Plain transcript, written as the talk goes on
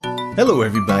Hello,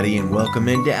 everybody, and welcome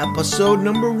into episode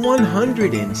number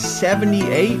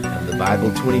 178 of the Bible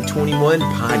 2021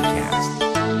 podcast.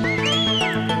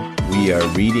 We are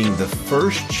reading the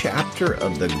first chapter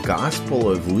of the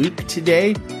Gospel of Luke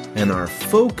today, and our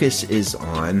focus is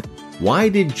on why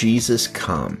did Jesus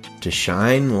come? To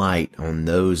shine light on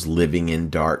those living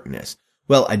in darkness.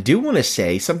 Well, I do want to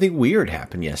say something weird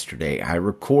happened yesterday. I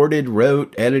recorded,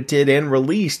 wrote, edited, and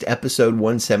released episode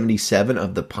 177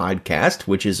 of the podcast,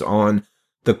 which is on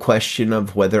the question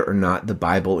of whether or not the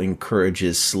Bible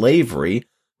encourages slavery.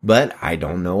 But I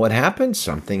don't know what happened.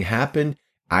 Something happened.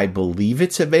 I believe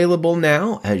it's available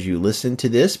now as you listen to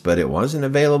this, but it wasn't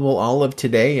available all of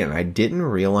today, and I didn't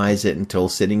realize it until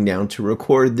sitting down to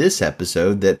record this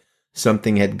episode that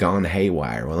something had gone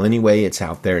haywire. Well, anyway, it's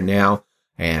out there now.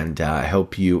 And I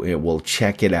hope you will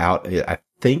check it out. I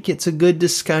think it's a good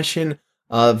discussion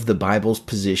of the Bible's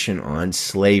position on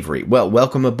slavery. Well,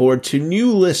 welcome aboard to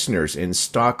new listeners in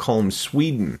Stockholm,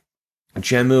 Sweden,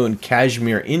 Jammu and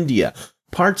Kashmir, India,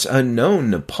 parts unknown,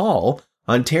 Nepal,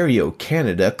 Ontario,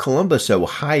 Canada, Columbus,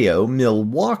 Ohio,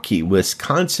 Milwaukee,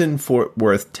 Wisconsin, Fort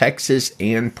Worth, Texas,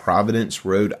 and Providence,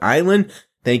 Rhode Island.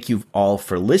 Thank you all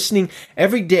for listening.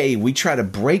 Every day we try to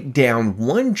break down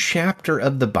one chapter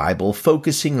of the Bible,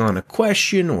 focusing on a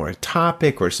question or a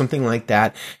topic or something like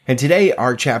that. And today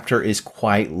our chapter is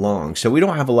quite long, so we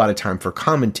don't have a lot of time for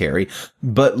commentary.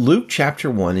 But Luke chapter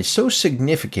 1 is so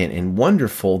significant and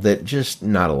wonderful that just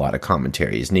not a lot of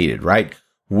commentary is needed, right?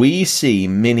 We see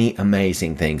many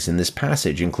amazing things in this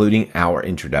passage, including our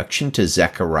introduction to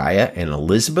Zechariah and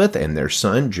Elizabeth and their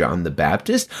son, John the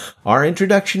Baptist, our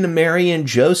introduction to Mary and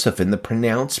Joseph and the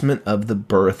pronouncement of the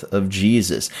birth of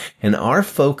Jesus. And our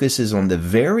focus is on the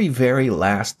very, very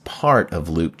last part of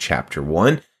Luke chapter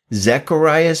 1,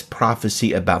 Zechariah's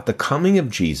prophecy about the coming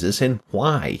of Jesus and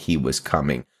why he was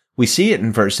coming. We see it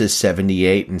in verses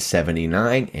 78 and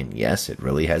 79, and yes, it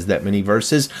really has that many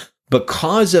verses.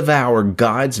 Because of our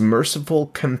God's merciful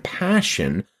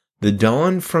compassion, the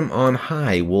dawn from on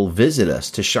high will visit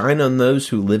us to shine on those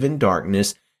who live in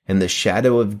darkness and the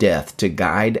shadow of death, to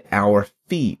guide our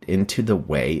feet into the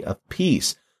way of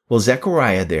peace. Well,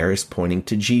 Zechariah there is pointing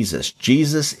to Jesus.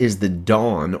 Jesus is the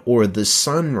dawn or the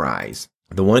sunrise,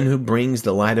 the one who brings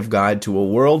the light of God to a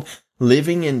world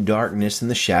living in darkness and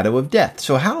the shadow of death.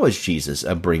 So how is Jesus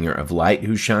a bringer of light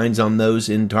who shines on those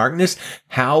in darkness?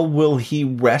 How will he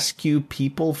rescue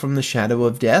people from the shadow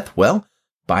of death? Well,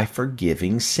 by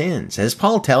forgiving sins. As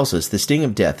Paul tells us, the sting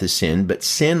of death is sin, but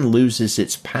sin loses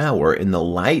its power in the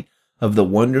light of the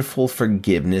wonderful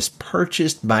forgiveness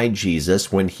purchased by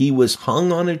Jesus when he was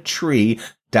hung on a tree,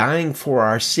 dying for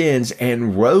our sins,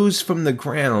 and rose from the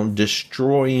ground,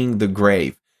 destroying the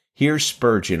grave. Here's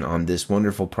Spurgeon on this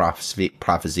wonderful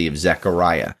prophecy of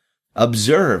Zechariah.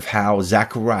 Observe how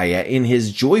Zechariah, in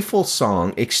his joyful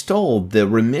song, extolled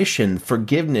the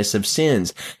forgiveness of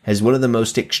sins as one of the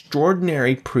most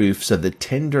extraordinary proofs of the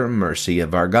tender mercy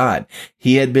of our God.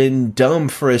 He had been dumb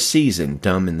for a season,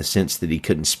 dumb in the sense that he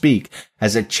couldn't speak,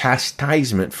 as a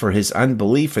chastisement for his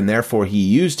unbelief, and therefore he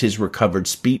used his recovered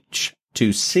speech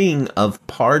to sing of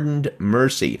pardoned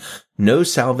mercy. No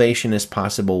salvation is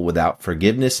possible without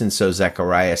forgiveness, and so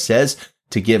Zechariah says,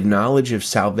 to give knowledge of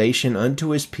salvation unto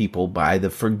his people by the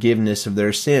forgiveness of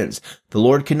their sins. The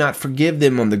Lord could not forgive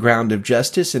them on the ground of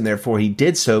justice, and therefore he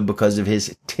did so because of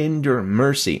his tender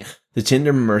mercy, the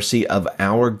tender mercy of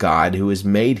our God, who has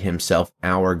made himself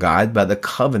our God by the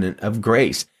covenant of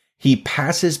grace. He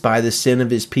passes by the sin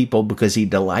of his people because he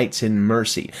delights in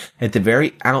mercy. At the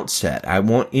very outset, I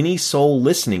want any soul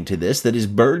listening to this that is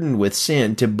burdened with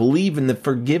sin to believe in the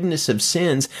forgiveness of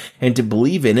sins and to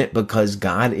believe in it because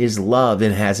God is love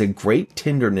and has a great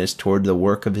tenderness toward the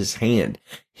work of his hand.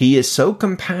 He is so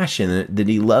compassionate that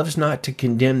he loves not to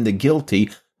condemn the guilty,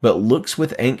 but looks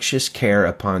with anxious care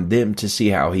upon them to see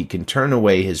how he can turn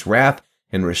away his wrath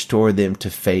and restore them to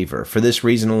favor. For this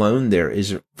reason alone, there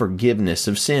is forgiveness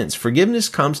of sins. Forgiveness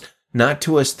comes not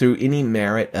to us through any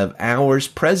merit of ours,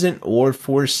 present or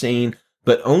foreseen,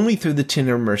 but only through the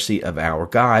tender mercy of our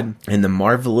God and the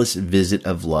marvelous visit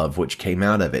of love which came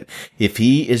out of it. If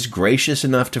he is gracious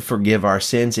enough to forgive our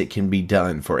sins, it can be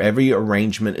done, for every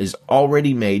arrangement is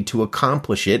already made to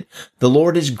accomplish it. The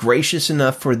Lord is gracious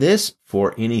enough for this,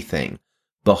 for anything.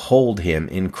 Behold him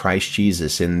in Christ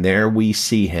Jesus, and there we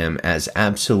see him as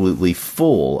absolutely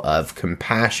full of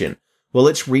compassion. Well,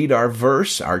 let's read our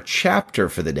verse, our chapter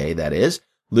for the day, that is,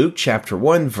 Luke chapter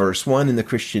 1, verse 1 in the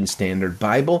Christian Standard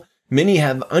Bible. Many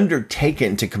have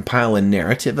undertaken to compile a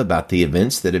narrative about the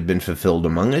events that have been fulfilled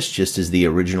among us, just as the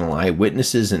original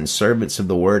eyewitnesses and servants of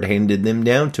the word handed them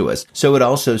down to us. So it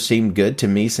also seemed good to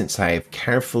me, since I have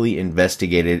carefully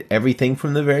investigated everything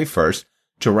from the very first,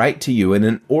 to write to you in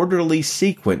an orderly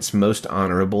sequence, most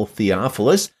honorable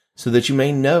Theophilus, so that you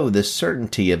may know the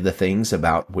certainty of the things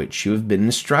about which you have been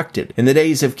instructed. In the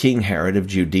days of King Herod of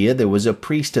Judea, there was a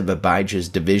priest of Abijah's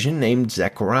division named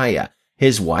Zechariah.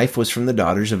 His wife was from the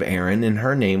daughters of Aaron, and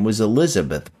her name was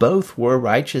Elizabeth. Both were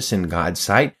righteous in God's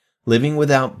sight, living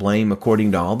without blame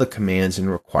according to all the commands and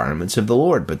requirements of the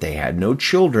Lord. But they had no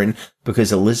children,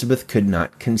 because Elizabeth could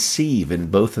not conceive,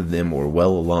 and both of them were well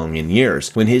along in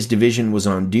years. When his division was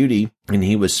on duty, and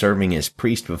he was serving as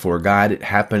priest before God, it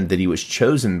happened that he was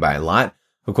chosen by Lot,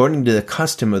 according to the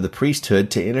custom of the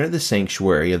priesthood, to enter the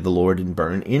sanctuary of the Lord and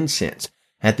burn incense.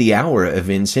 At the hour of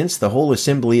incense, the whole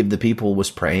assembly of the people was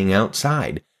praying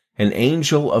outside. An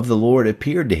angel of the Lord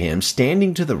appeared to him,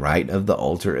 standing to the right of the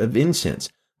altar of incense.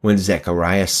 When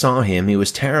Zechariah saw him, he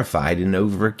was terrified and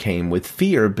overcame with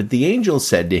fear. But the angel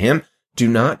said to him, "Do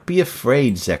not be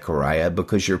afraid, Zechariah,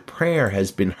 because your prayer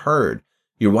has been heard.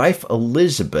 Your wife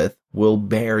Elizabeth will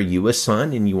bear you a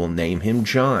son, and you will name him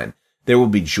John. There will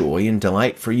be joy and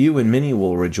delight for you, and many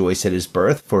will rejoice at his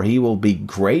birth, for he will be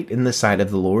great in the sight of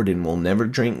the Lord, and will never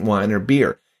drink wine or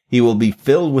beer. He will be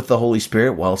filled with the Holy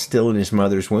Spirit while still in his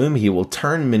mother's womb. He will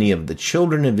turn many of the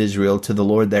children of Israel to the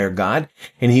Lord their God,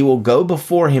 and he will go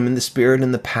before him in the spirit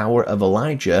and the power of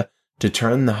Elijah, to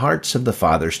turn the hearts of the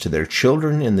fathers to their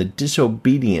children, and the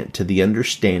disobedient to the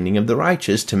understanding of the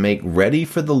righteous, to make ready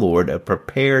for the Lord a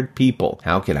prepared people."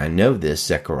 "How can I know this?"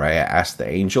 Zechariah asked the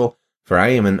angel, "for I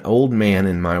am an old man,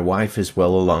 and my wife is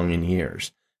well along in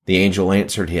years." The angel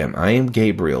answered him, "I am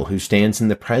Gabriel, who stands in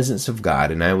the presence of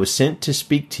God, and I was sent to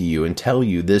speak to you and tell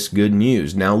you this good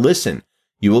news. Now listen,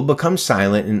 you will become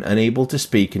silent and unable to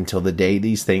speak until the day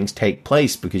these things take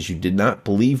place, because you did not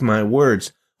believe my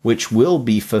words, which will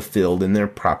be fulfilled in their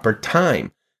proper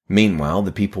time." Meanwhile,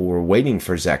 the people were waiting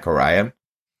for Zechariah,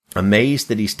 amazed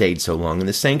that he stayed so long in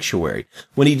the sanctuary.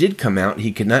 When he did come out,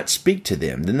 he could not speak to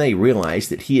them. Then they realized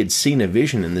that he had seen a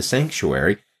vision in the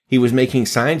sanctuary. He was making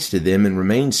signs to them and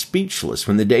remained speechless.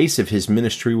 When the days of his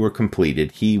ministry were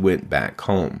completed, he went back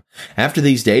home. After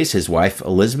these days, his wife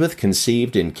Elizabeth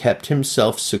conceived and kept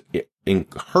herself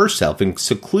in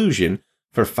seclusion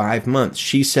for 5 months.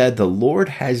 She said, "The Lord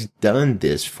has done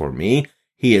this for me.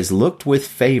 He has looked with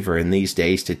favor in these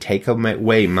days to take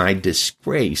away my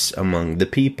disgrace among the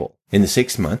people." In the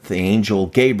 6th month, the angel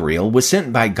Gabriel was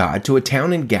sent by God to a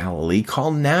town in Galilee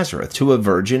called Nazareth, to a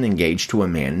virgin engaged to a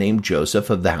man named Joseph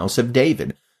of the house of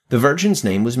David. The virgin's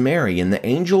name was Mary, and the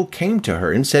angel came to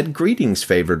her and said, "Greetings,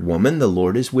 favored woman, the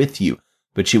Lord is with you."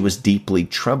 But she was deeply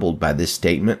troubled by this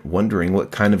statement, wondering what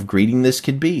kind of greeting this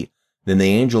could be. Then the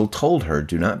angel told her,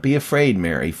 "Do not be afraid,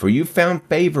 Mary, for you found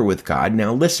favor with God.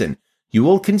 Now listen, you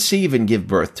will conceive and give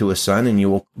birth to a son, and you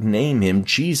will name him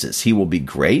Jesus. He will be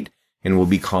great and will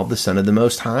be called the Son of the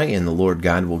Most High, and the Lord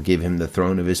God will give him the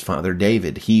throne of his father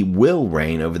David. He will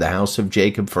reign over the house of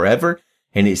Jacob forever,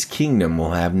 and his kingdom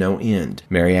will have no end."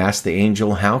 Mary asked the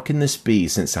angel, "How can this be,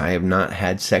 since I have not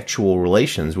had sexual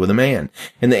relations with a man?"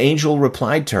 And the angel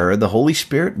replied to her, "The Holy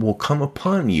Spirit will come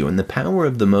upon you, and the power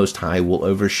of the Most High will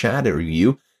overshadow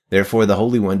you. Therefore the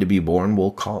Holy One to be born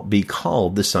will be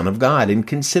called the Son of God. And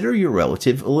consider your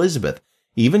relative Elizabeth.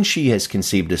 Even she has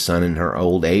conceived a son in her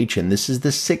old age, and this is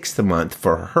the 6th month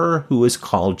for her who is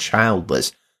called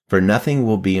childless, for nothing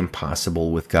will be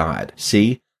impossible with God.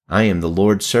 See, I am the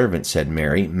Lord's servant," said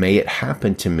Mary. "May it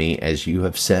happen to me as you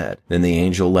have said." Then the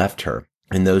angel left her.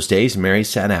 In those days Mary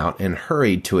set out and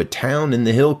hurried to a town in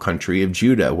the hill country of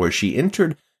Judah, where she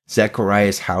entered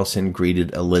Zechariah's house and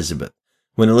greeted Elizabeth.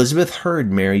 When Elizabeth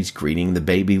heard Mary's greeting, the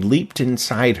baby leaped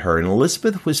inside her, and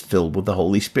Elizabeth was filled with the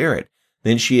Holy Spirit.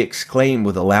 Then she exclaimed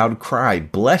with a loud cry,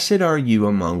 "Blessed are you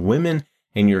among women,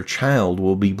 and your child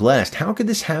will be blessed. How could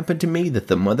this happen to me, that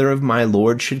the mother of my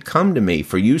Lord should come to me?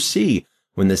 For you see,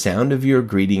 when the sound of your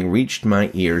greeting reached my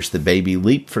ears, the baby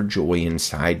leaped for joy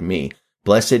inside me.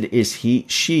 Blessed is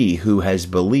she who has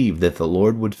believed that the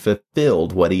Lord would fulfill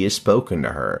what he has spoken to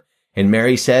her." And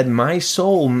Mary said, "My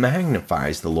soul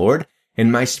magnifies the Lord, and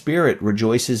my spirit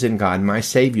rejoices in God my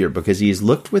Savior, because he has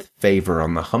looked with favor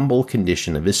on the humble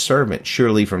condition of his servant.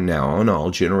 Surely from now on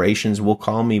all generations will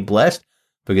call me blessed,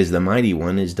 because the Mighty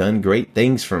One has done great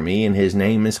things for me, and his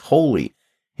name is holy.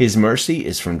 His mercy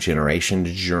is from generation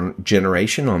to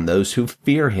generation on those who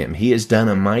fear him. He has done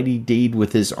a mighty deed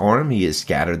with his arm. He has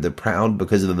scattered the proud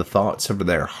because of the thoughts of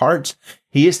their hearts.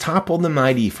 He has toppled the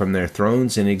mighty from their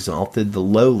thrones and exalted the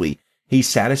lowly. He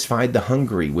satisfied the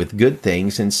hungry with good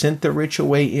things and sent the rich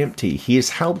away empty. He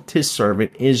has helped his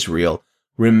servant Israel,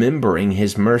 remembering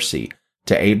his mercy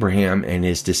to Abraham and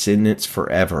his descendants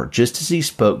forever, just as he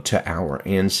spoke to our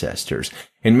ancestors.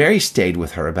 And Mary stayed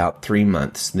with her about 3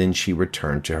 months. Then she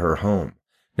returned to her home.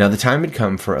 Now the time had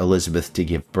come for Elizabeth to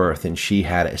give birth, and she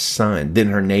had a son. Then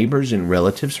her neighbors and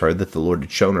relatives heard that the Lord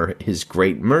had shown her his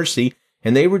great mercy,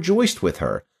 and they rejoiced with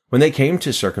her. When they came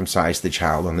to circumcise the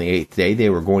child on the 8th day, they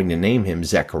were going to name him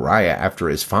Zechariah after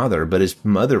his father, but his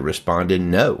mother responded,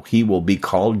 "No, he will be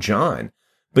called John."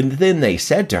 But then they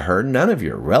said to her, "None of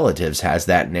your relatives has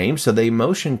that name." So they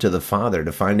motioned to the father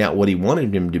to find out what he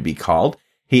wanted him to be called.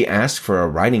 He asked for a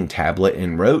writing tablet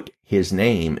and wrote, "His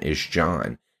name is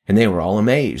John." And they were all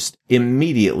amazed.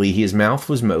 Immediately his mouth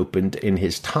was opened and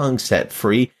his tongue set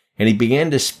free, and he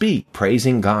began to speak,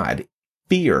 praising God.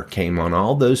 Fear came on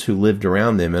all those who lived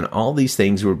around them, and all these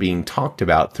things were being talked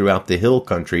about throughout the hill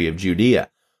country of Judea.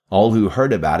 All who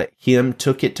heard about him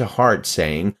took it to heart,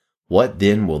 saying, "What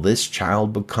then will this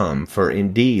child become? For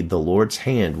indeed the Lord's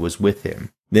hand was with him."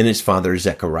 Then his father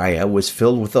Zechariah was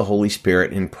filled with the Holy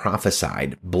Spirit and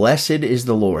prophesied, "Blessed is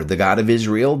the Lord, the God of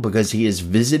Israel, because he has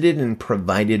visited and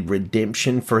provided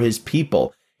redemption for his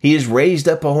people. He has raised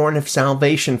up a horn of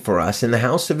salvation for us in the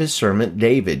house of his servant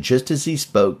David, just as he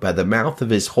spoke by the mouth of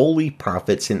his holy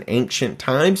prophets in ancient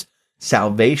times,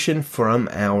 salvation from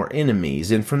our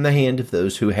enemies and from the hand of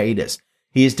those who hate us.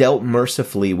 He has dealt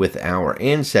mercifully with our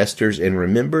ancestors and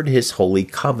remembered his holy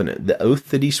covenant, the oath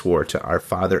that he swore to our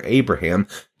father Abraham,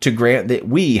 to grant that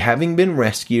we, having been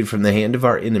rescued from the hand of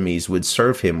our enemies, would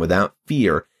serve him without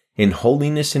fear, in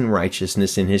holiness and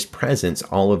righteousness in his presence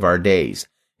all of our days.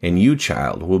 And you,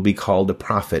 child, will be called a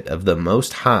prophet of the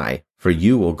Most High, for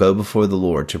you will go before the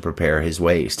Lord to prepare his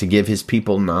ways, to give his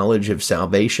people knowledge of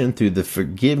salvation through the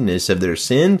forgiveness of their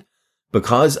sin,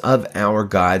 because of our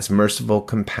God's merciful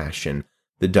compassion.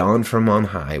 The dawn from on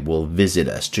high will visit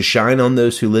us, to shine on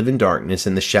those who live in darkness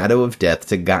and the shadow of death,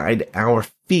 to guide our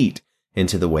feet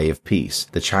into the way of peace."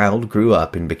 The child grew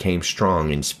up and became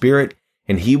strong in spirit,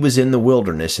 and he was in the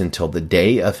wilderness until the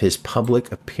day of his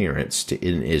public appearance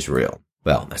in Israel.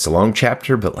 Well, that's a long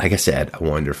chapter, but like I said, a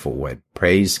wonderful one.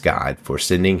 Praise God for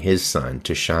sending his son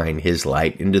to shine his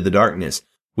light into the darkness.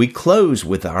 We close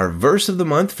with our verse of the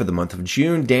month for the month of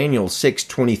June, Daniel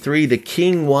 6:23. The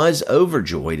king was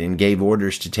overjoyed and gave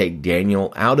orders to take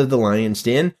Daniel out of the lion's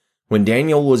den. When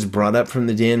Daniel was brought up from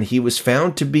the den, he was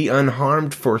found to be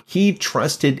unharmed, for he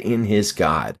trusted in his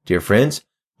God. Dear friends,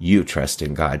 you trust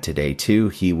in God today too.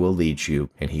 He will lead you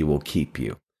and he will keep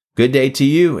you. Good day to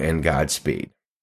you and Godspeed.